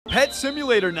Pet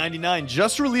Simulator 99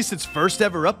 just released its first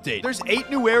ever update. There's 8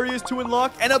 new areas to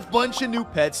unlock and a bunch of new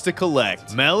pets to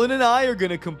collect. Melon and I are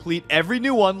gonna complete every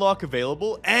new unlock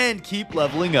available and keep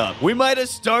leveling up. We might have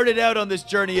started out on this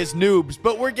journey as noobs,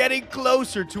 but we're getting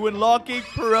closer to unlocking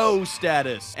pro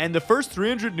status. And the first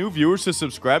 300 new viewers to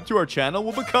subscribe to our channel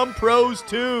will become pros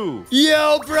too.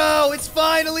 Yo, bro, it's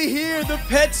finally here, the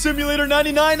Pet Simulator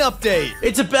 99 update.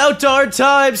 It's about darn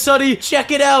time, Sonny.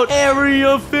 Check it out,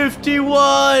 Area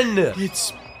 51.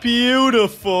 It's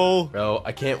beautiful. Bro,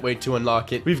 I can't wait to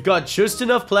unlock it. We've got just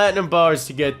enough platinum bars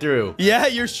to get through. Yeah,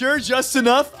 you're sure just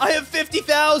enough? I have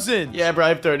 50,000. Yeah, bro, I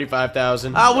have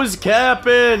 35,000. I was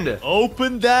capping.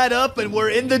 Open that up and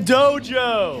we're in the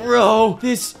dojo. Bro,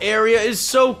 this area is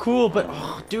so cool, but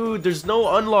oh, dude, there's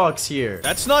no unlocks here.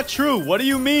 That's not true. What do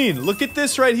you mean? Look at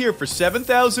this right here. For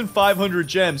 7,500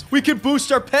 gems, we can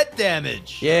boost our pet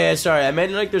damage. Yeah, sorry, I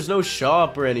meant like there's no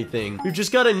shop or anything. We've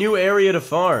just got a new area to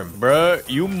farm. Bruh,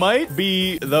 you might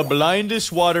be the blindest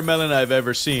watermelon I've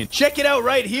ever seen. Check it out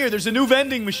right here. There's a new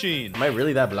vending machine. Am I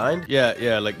really that blind?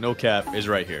 Yeah, like no cap is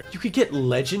right here. You could get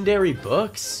legendary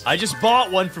books? I just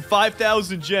bought one for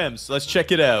 5,000 gems. Let's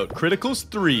check it out. Criticals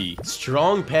 3.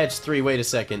 Strong Patch 3. Wait a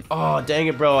second. Oh, dang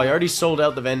it, bro. I already sold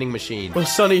out the vending machine. Well,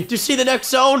 Sonny, do you see the next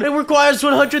zone? It requires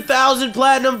 100,000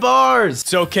 platinum bars.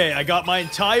 It's okay. I got my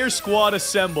entire squad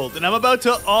assembled, and I'm about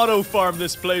to auto-farm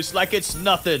this place like it's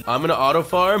nothing. I'm gonna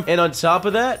auto-farm, and on top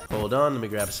of that, hold on, let me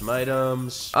grab some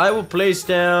items. I will place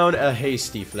down a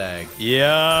hasty flag.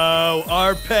 Yo,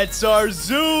 our pets are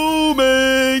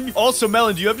zooming. Also,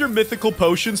 Melon, do you have your mythical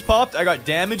potions popped? I got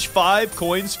damage 5,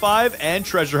 coins 5, and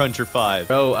treasure hunter 5.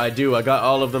 Bro, I do. I got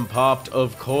all of them popped,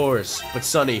 of course. But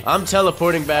Sonny, I'm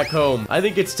teleporting back home. I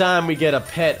think it's time we get a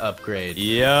pet upgrade.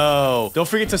 Yo, don't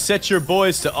forget to set your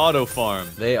boys to auto farm.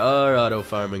 They are auto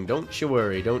farming. Don't you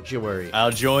worry. Don't you worry. I'll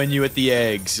join you at the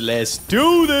eggs. Let's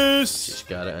do this. Just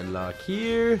gotta unlock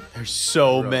here. There's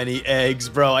so many eggs,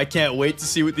 bro. I can't wait to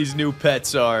see what these new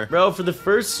pets are. Bro, for the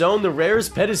first zone, the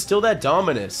rarest pet is still that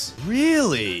Dominus.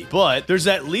 Really? But there's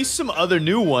at least some other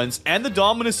new ones, and the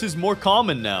Dominus is more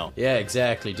common now. Yeah,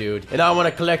 exactly, dude. And I want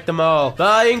to collect them all.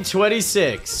 Buying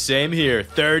 26. Same here.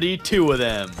 32 of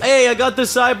them. Hey, I got the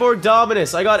Cyborg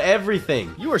Dominus. I got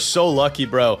everything. You are so lucky,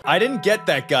 bro. I didn't get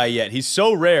that guy yet. He's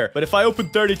so rare. But if I open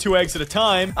 32 eggs at a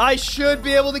time, I should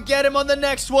be able to get him on the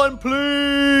next one,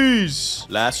 please.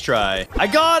 Last try. I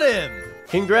got him.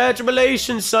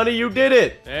 Congratulations, Sonny, you did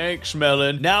it. Thanks,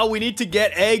 Melon. Now we need to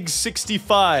get eggs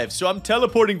 65, so I'm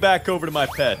teleporting back over to my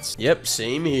pets. Yep,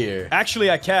 same here. Actually,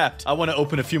 I capped. I want to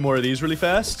open a few more of these really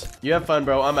fast. You have fun,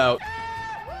 bro. I'm out.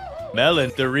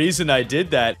 Melon, the reason I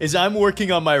did that is I'm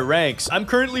working on my ranks. I'm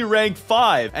currently rank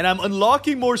 5, and I'm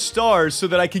unlocking more stars so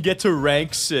that I can get to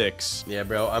rank 6. Yeah,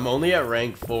 bro, I'm only at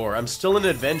rank 4. I'm still an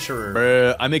adventurer.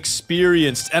 Bruh, I'm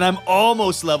experienced, and I'm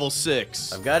almost level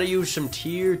 6. I've got to use some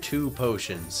tier 2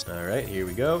 potions. All right, here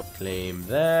we go. Claim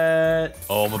that.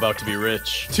 Oh, I'm about to be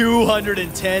rich.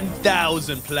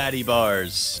 210,000 platy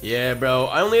bars. Yeah, bro,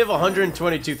 I only have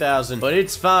 122,000, but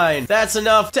it's fine. That's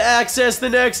enough to access the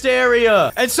next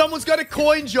area. And someone's got a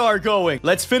coin jar going.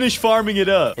 Let's finish farming it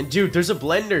up. And dude, there's a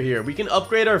blender here. We can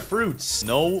upgrade our fruits.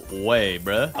 No way,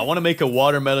 bruh. I want to make a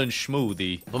watermelon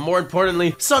smoothie. But more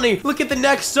importantly, Sonny, look at the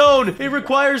next zone. It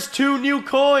requires 2 new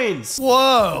coins.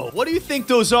 Whoa. What do you think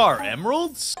those are?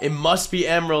 Emeralds? It must be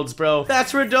emeralds, bro.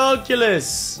 That's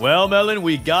ridiculous. Well, Melon,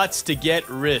 we got to get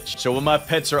rich. So when my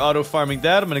pets are auto farming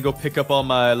that, I'm going to go pick up all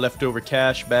my leftover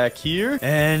cash back here.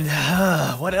 And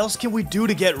what else can we do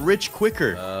to get rich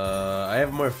quicker? I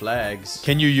have more flags.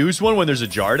 Can you use one when there's a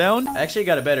jar down? I actually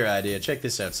got a better idea. Check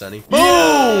this out, Sonny. Boom!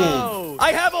 Yo!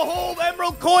 I have a whole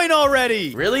emerald coin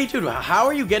already! Really? Dude, how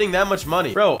are you getting that much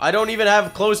money? Bro, I don't even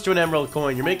have close to an emerald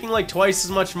coin. You're making like twice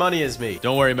as much money as me.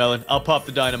 Don't worry, Melon. I'll pop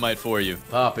the dynamite for you.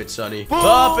 Pop it, Sonny. Boom!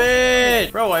 Pop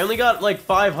it! Bro, I only got like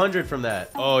 500 from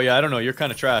that. Oh, yeah, I don't know. You're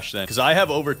kind of trash then. Because I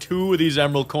have over 2 of these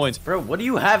emerald coins. Bro, what do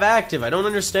you have active? I don't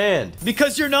understand.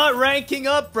 Because you're not ranking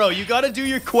up, bro. You gotta do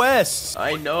your quests.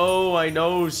 I know,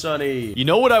 Sonny. You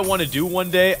know what I want to do one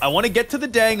day? I want to get to the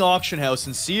dang auction house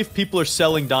and see if people are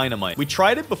selling dynamite. We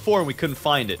tried it before and we couldn't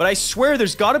find it. But I swear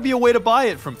there's got to be a way to buy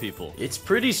it from people. It's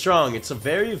pretty strong. It's a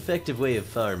very effective way of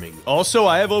farming. Also,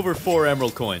 I have over 4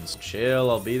 emerald coins. Chill.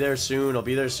 I'll be there soon.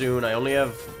 I only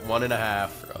have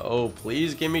 1.5 Bro,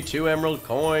 please give me 2 emerald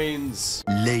coins.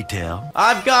 Later.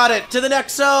 I've got it! To the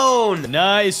next zone!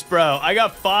 Nice, bro. I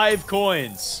got 5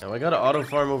 coins. Now I got an auto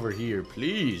farm over here,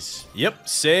 please. Yep,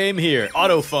 same here.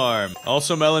 Auto farm.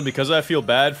 Also, Melon, because I feel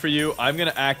bad for you, I'm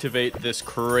gonna activate this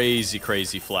crazy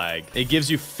flag. It gives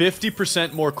you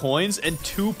 50% more coins and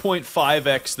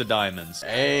 2.5x the diamonds.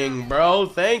 Dang, bro,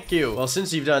 thank you. Well,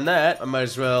 since you've done that, I might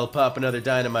as well pop another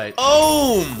dynamite.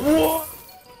 Boom! What?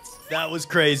 That was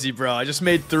crazy, bro. I just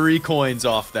made 3 coins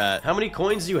off that. How many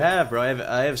coins do you have, bro?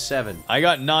 I have 7. I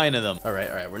got 9 of them. All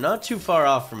right. We're not too far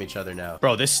off from each other now.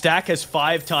 Bro, this stack has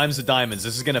 5 times the diamonds.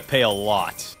 This is gonna pay a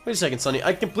lot. Wait a second, Sonny.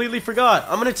 I completely forgot.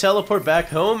 I'm gonna teleport back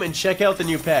home and check out the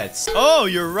new pets. Oh,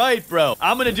 you're right, bro.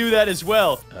 I'm gonna do that as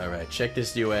well. All right, check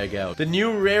this new egg out. The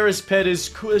new rarest pet is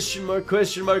question mark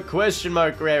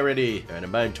rarity. All right,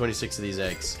 I'm buying 26 of these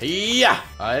eggs. Yeah!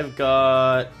 I've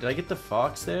got... Did I get the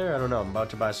fox there? I don't know. I'm about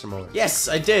to buy some more. Yes,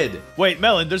 I did. Wait,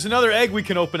 Melon, there's another egg we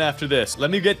can open after this.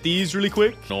 Let me get these really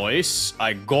quick. Nice.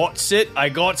 I got it. I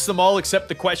got them all except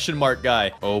the question mark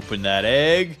guy. Open that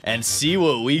egg and see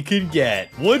what we can get.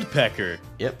 Woodpecker.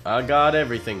 Yep, I got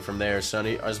everything from there,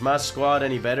 Sonny. Is my squad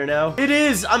any better now? It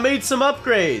is! I made some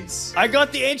upgrades! I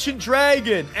got the ancient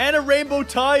dragon and a rainbow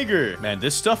tiger. Man,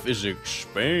 this stuff is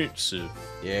expensive.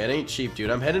 Yeah, it ain't cheap, dude.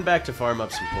 I'm heading back to farm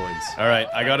up some coins. All right,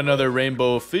 I got another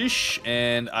rainbow fish,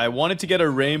 and I wanted to get a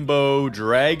rainbow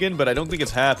dragon, but I don't think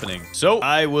it's happening. So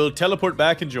I will teleport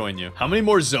back and join you. How many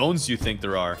more zones do you think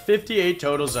there are? 58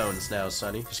 total zones now,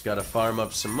 Sonny. Just gotta farm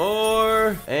up some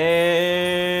more.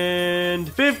 And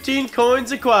 15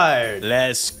 coins acquired.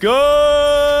 Let's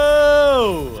go!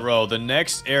 Bro, the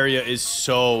next area is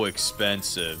so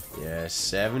expensive. Yeah,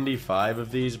 75 of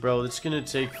these, bro. That's gonna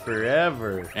take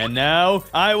forever. And now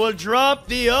I will drop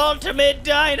the ultimate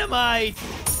dynamite.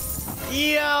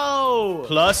 Yo!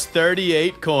 Plus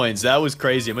 38 coins. That was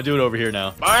crazy. I'm gonna do it over here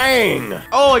now. Bang!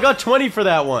 Oh, I got 20 for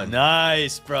that one.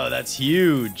 Nice, bro. That's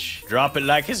huge. Drop it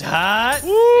like it's hot.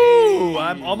 Woo!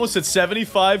 I'm almost at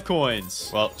 75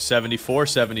 coins. Well, 74,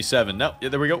 77. No, yeah,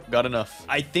 there we go. Got enough.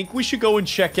 I think we should go and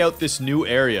check out this new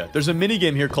area. There's a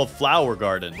minigame here called Flower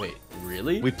Garden. Wait.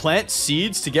 Really? We plant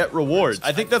seeds to get rewards.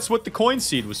 I think that's what the coin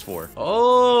seed was for.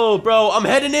 Oh, bro, I'm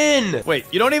heading in. Wait,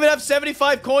 you don't even have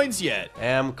 75 coins yet.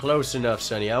 I'm close enough,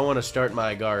 Sonny. I want to start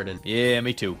my garden. Yeah,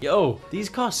 me too. Yo, these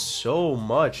cost so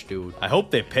much, dude. I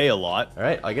hope they pay a lot. All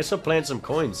right, I guess I'll plant some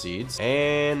coin seeds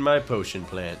and my potion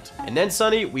plant. And then,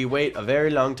 Sonny, we wait a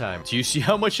very long time. Do you see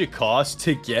how much it costs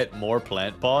to get more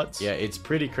plant pots? Yeah, it's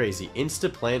pretty crazy.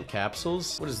 Insta plant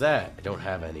capsules? What is that? I don't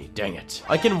have any. Dang it.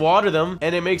 I can water them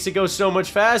and it makes it go so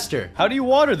much faster. How do you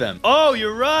water them? Oh,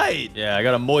 you're right. Yeah, I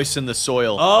gotta moisten the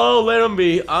soil. Oh, let them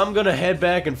be. I'm gonna head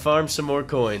back and farm some more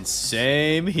coins.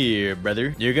 Same here,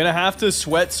 brother. You're gonna have to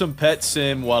sweat some pet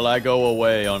sim while I go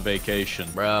away on vacation.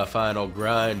 Bruh, fine, I'll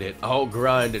grind it. I'll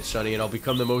grind it, Sonny, and I'll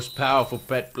become the most powerful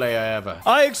pet player ever.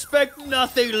 I expect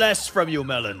nothing less from you,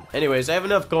 Melon. Anyways, I have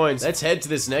enough coins. Let's head to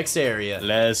this next area.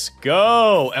 Let's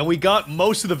go. And we got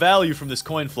most of the value from this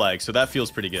coin flag, so that feels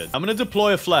pretty good. I'm gonna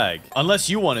deploy a flag, unless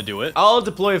you want to do it. I'll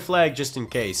deploy a flag just in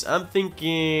case. I'm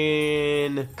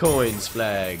thinking coins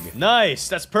flag. Nice.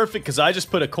 That's perfect because I just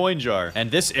put a coin jar.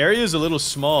 And this area is a little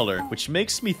smaller, which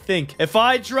makes me think if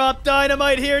I drop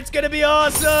dynamite here, it's going to be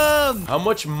awesome. How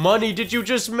much money did you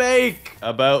just make?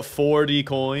 About 40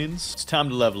 coins. It's time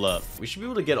to level up. We should be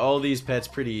able to get all these pets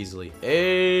pretty easily.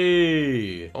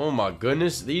 Hey. Oh my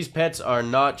goodness. These pets are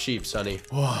not cheap, Sonny.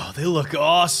 Whoa, they look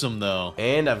awesome though.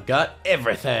 And I've got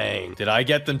everything. Did I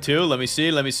get them too? Let me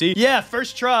see. Let me see. Yeah,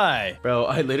 first try. Bro,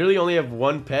 I literally only have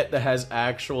one pet that has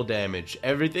actual damage.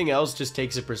 Everything else just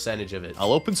takes a percentage of it.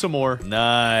 I'll open some more.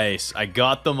 Nice. I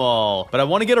got them all. But I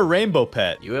want to get a rainbow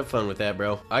pet. You have fun with that,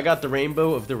 bro. I got the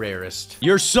rainbow of the rarest.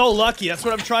 You're so lucky. That's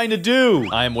what I'm trying to do.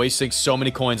 I am wasting so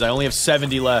many coins. I only have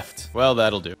 70 left. Well,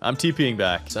 that'll do. I'm TPing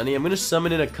back. Sonny, I'm gonna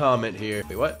summon in a comment here.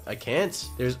 Wait, what? I can't?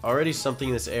 There's already something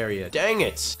in this area. Dang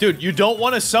it. Dude, you don't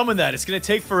want to summon that. It's gonna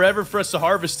take forever for us to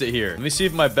harvest it here. Let me see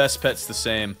if my best pet's the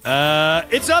same.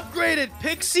 It's upgraded.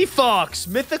 Pixie Fox.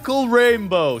 Mythical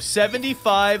Rainbow.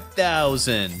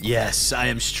 75,000. Yes, I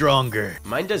am stronger.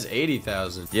 Mine does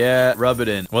 80,000. Yeah, rub it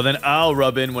in. Well, then I'll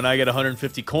rub in when I get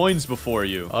 150 coins before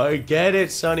you. I get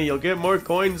it, Sonny. You'll get more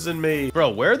coins than me.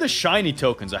 Bro, where are the shiny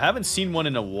tokens? I haven't seen one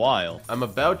in a while. I'm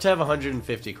about to have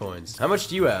 150 coins. How much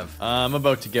do you have? I'm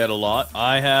about to get a lot.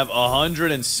 I have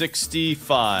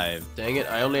 165. Dang it,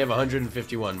 I only have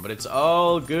 151, but it's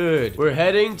all good. We're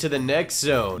heading to the next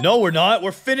zone. No, we're not.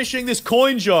 We're finishing this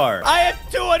coin jar. I have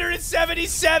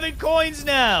 277 coins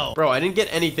now. Bro, I didn't get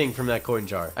anything from that coin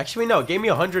jar. Actually, no, it gave me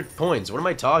 100 coins. What am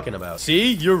I talking about?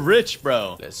 See? You're rich,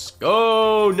 bro. Let's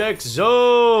go. Next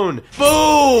zone.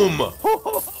 Boom.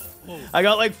 I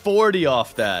got like 40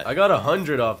 off that. I got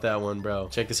 100 off that one, bro.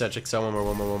 Check this out. Check this out.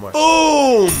 One more.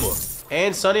 Boom.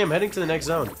 And Sonny, I'm heading to the next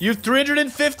zone. You've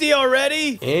 350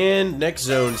 already? And next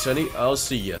zone, Sonny. I'll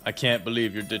see ya. I can't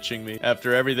believe you're ditching me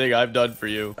after everything I've done for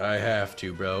you. I have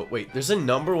to, bro. Wait, there's a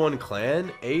 #1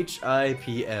 clan,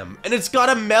 HIPM, and it's got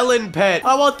a melon pet.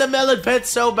 I want the melon pet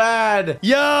so bad.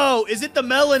 Yo, is it the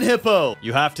melon hippo?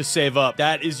 You have to save up.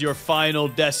 That is your final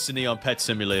destiny on Pet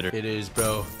Simulator. It is,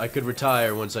 bro. I could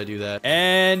retire once I do that.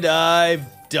 And I've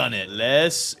done it.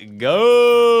 Let's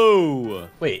go.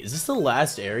 Wait, is this the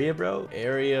last area, bro?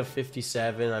 Area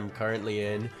 57 I'm currently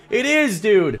in. It is,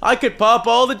 dude. I could pop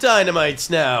all the dynamites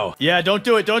now. Yeah, don't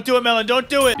do it. Don't do it, Melon. Don't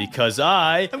do it. Because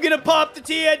I'm gonna pop the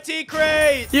TNT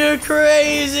crate. You're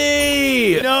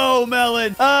crazy. No,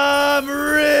 Melon. I'm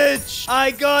rich.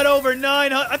 I got over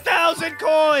 1,000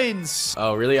 coins.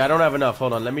 Oh, really? I don't have enough.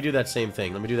 Hold on. Let me do that same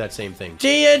thing.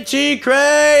 TNT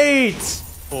crates.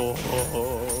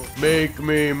 Make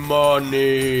me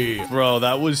money. Bro,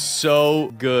 that was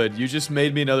so good. You just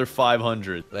made me another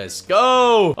 500. Let's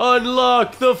go.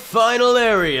 Unlock the final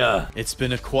area. It's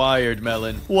been acquired,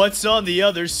 Melon. What's on the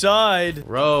other side?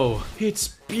 Bro, it's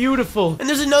beautiful. And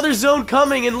there's another zone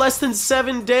coming in less than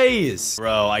 7 days.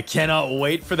 Bro, I cannot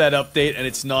wait for that update, and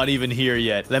it's not even here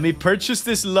yet. Let me purchase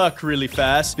this luck really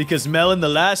fast, because Melon, the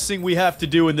last thing we have to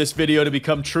do in this video to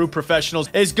become true professionals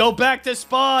is go back to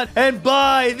spawn and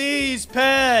buy these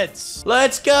pets.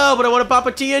 Let's go, but I want to pop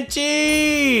a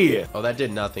TNT. Oh, that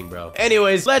did nothing, bro.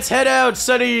 Anyways, let's head out,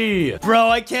 Sonny. Bro,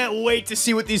 I can't wait to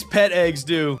see what these pet eggs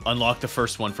do. Unlock the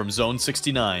first one from zone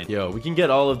 69. Yo, we can get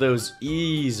all of those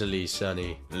easily,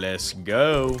 Sonny. Let's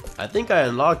go. I think I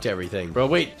unlocked everything. Bro,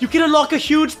 wait. You can unlock a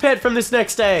huge pet from this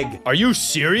next egg. Are you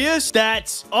serious?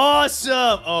 That's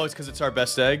awesome. Oh, it's because it's our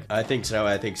best egg? I think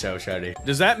so, Shady.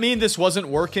 Does that mean this wasn't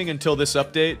working until this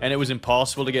update and it was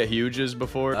impossible to get huges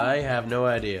before? I have no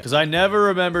idea. Because I never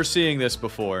remember seeing this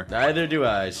before. Neither do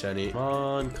I, Sonny.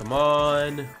 Come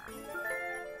on.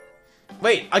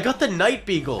 Wait, I got the night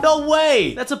beagle. No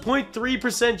way. That's a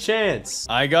 0.3% chance.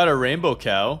 I got a rainbow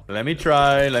cow. Let me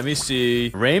try. Let me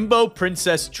see. Rainbow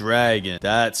princess dragon.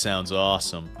 That sounds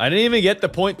awesome. I didn't even get the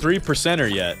 0.3%er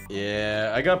yet.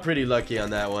 Yeah, I got pretty lucky on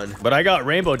that one. But I got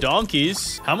rainbow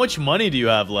donkeys. How much money do you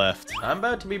have left? I'm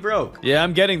about to be broke. Yeah,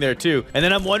 I'm getting there too. And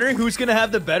then I'm wondering who's gonna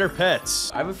have the better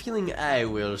pets. I have a feeling I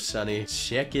will, Sonny.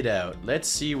 Check it out. Let's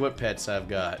see what pets I've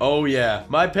got. Oh yeah,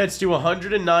 my pets do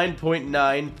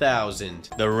 109.9 thousand.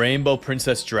 The rainbow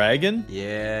princess dragon?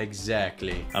 Yeah,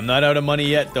 exactly. I'm not out of money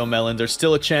yet though, Melon. There's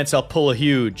still a chance I'll pull a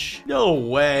huge. No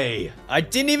way. I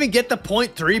didn't even get the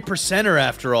 0.3%er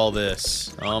after all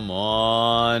this. Come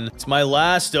on. It's my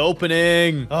last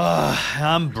opening.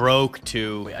 I'm broke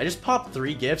too. Wait, I just popped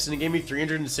 3 gifts and it gave me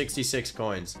 366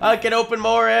 coins. I can open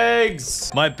more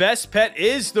eggs. My best pet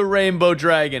is the rainbow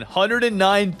dragon.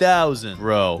 109,000.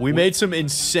 Bro, we made some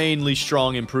insanely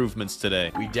strong improvements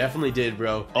today. We definitely did,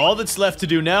 bro. All that's left to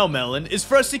do now, Melon, is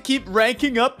for us to keep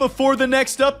ranking up before the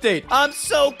next update. I'm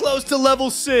so close to level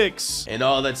 6. And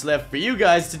all that's left for you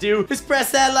guys to do is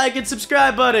press that like and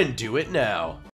subscribe button. Do it now.